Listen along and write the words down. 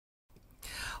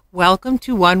Welcome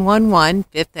to 111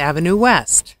 Fifth Avenue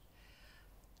West.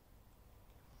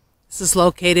 This is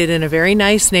located in a very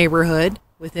nice neighborhood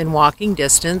within walking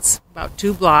distance, about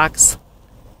 2 blocks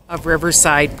of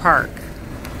Riverside Park.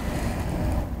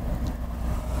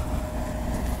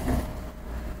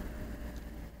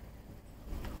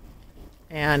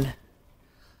 And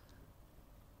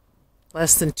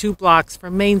less than 2 blocks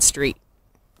from Main Street.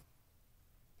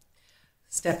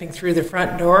 Stepping through the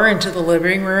front door into the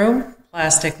living room,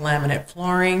 plastic laminate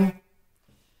flooring.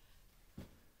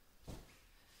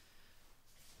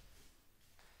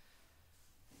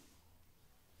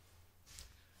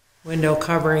 Window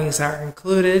coverings are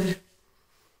included.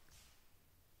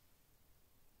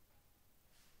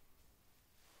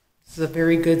 This is a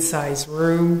very good sized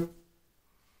room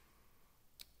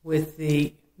with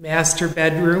the master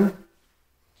bedroom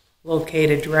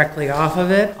located directly off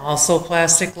of it, also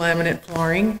plastic laminate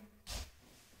flooring.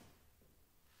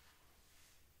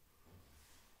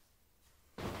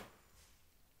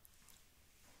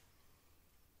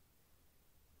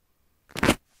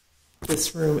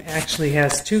 This room actually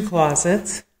has 2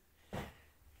 closets.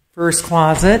 First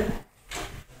closet,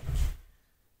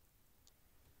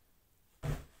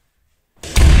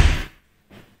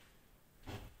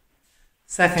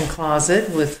 second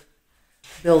closet with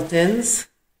built-ins.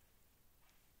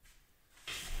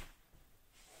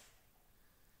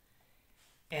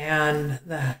 And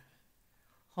the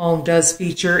home does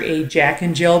feature a Jack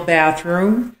and Jill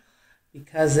bathroom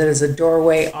because it is a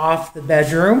doorway off the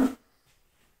bedroom.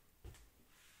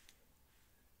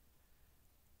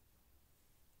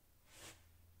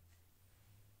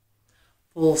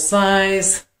 Full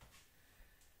size.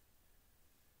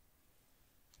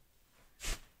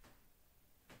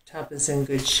 Tub is in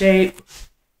good shape.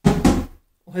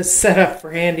 Was set up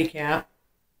for handicap.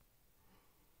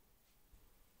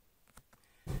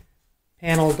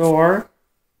 Panel door.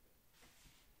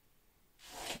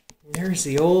 There's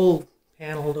the old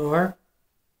panel door.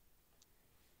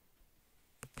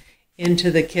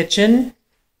 Into the kitchen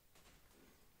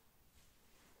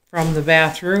from the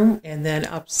bathroom, and then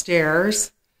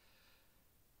upstairs.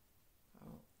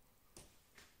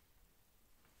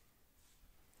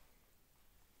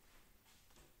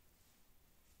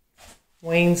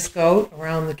 Wainscot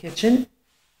around the kitchen.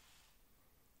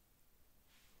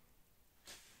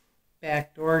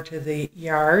 Back door to the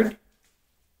yard.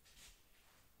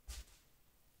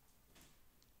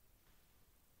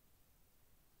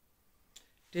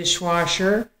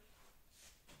 Dishwasher.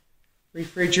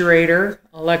 Refrigerator,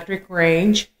 electric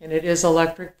range, and it is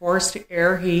electric forced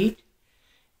air heat.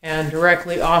 And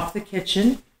directly off the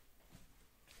kitchen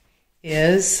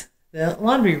is the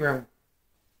laundry room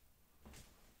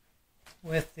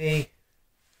with the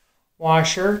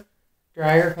washer,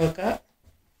 dryer hookup.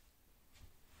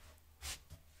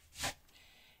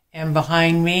 And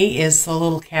behind me is the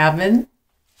little cabin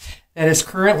that is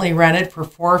currently rented for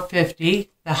 $450.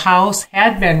 The house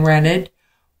had been rented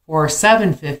for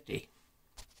 $750.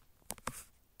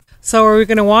 So we're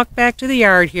going to walk back to the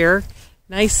yard here.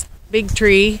 Nice big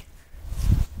tree,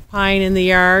 pine in the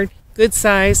yard, good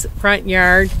size front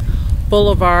yard,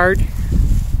 boulevard.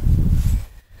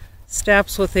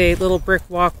 Steps with a little brick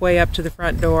walkway up to the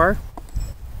front door.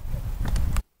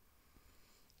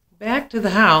 Back to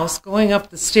the house, going up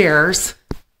the stairs.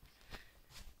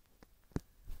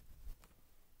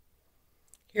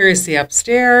 Here is the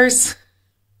upstairs.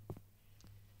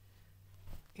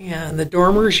 And the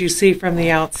dormers you see from the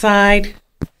outside.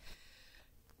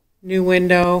 New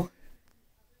window.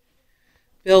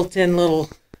 Built-in little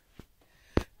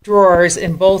drawers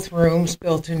in both rooms,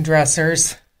 built-in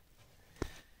dressers.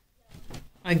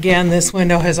 Again, this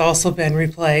window has also been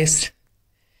replaced.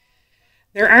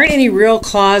 There aren't any real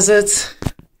closets,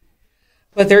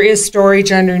 but there is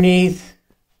storage underneath.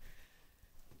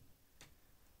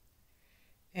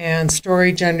 And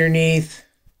storage underneath.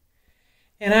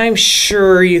 And I'm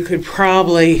sure you could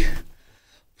probably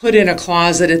put in a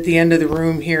closet at the end of the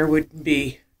room here would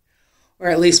be, or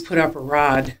at least put up a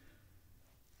rod.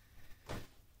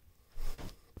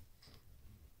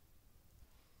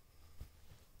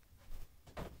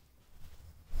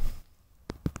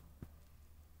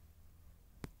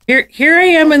 Here I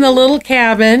am in the little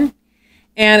cabin,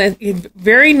 and it's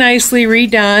very nicely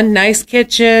redone, nice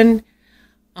kitchen.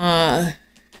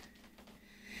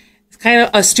 Kind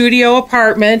of a studio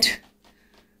apartment,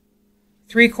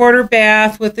 3/4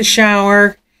 bath with the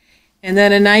shower, and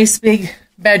then a nice big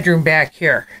bedroom back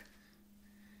here.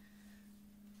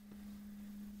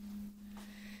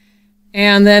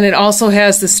 And then it also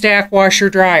has the stack washer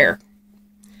dryer.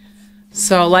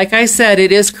 So like I said,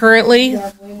 it is currently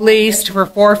leased for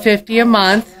 $450 a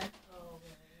month.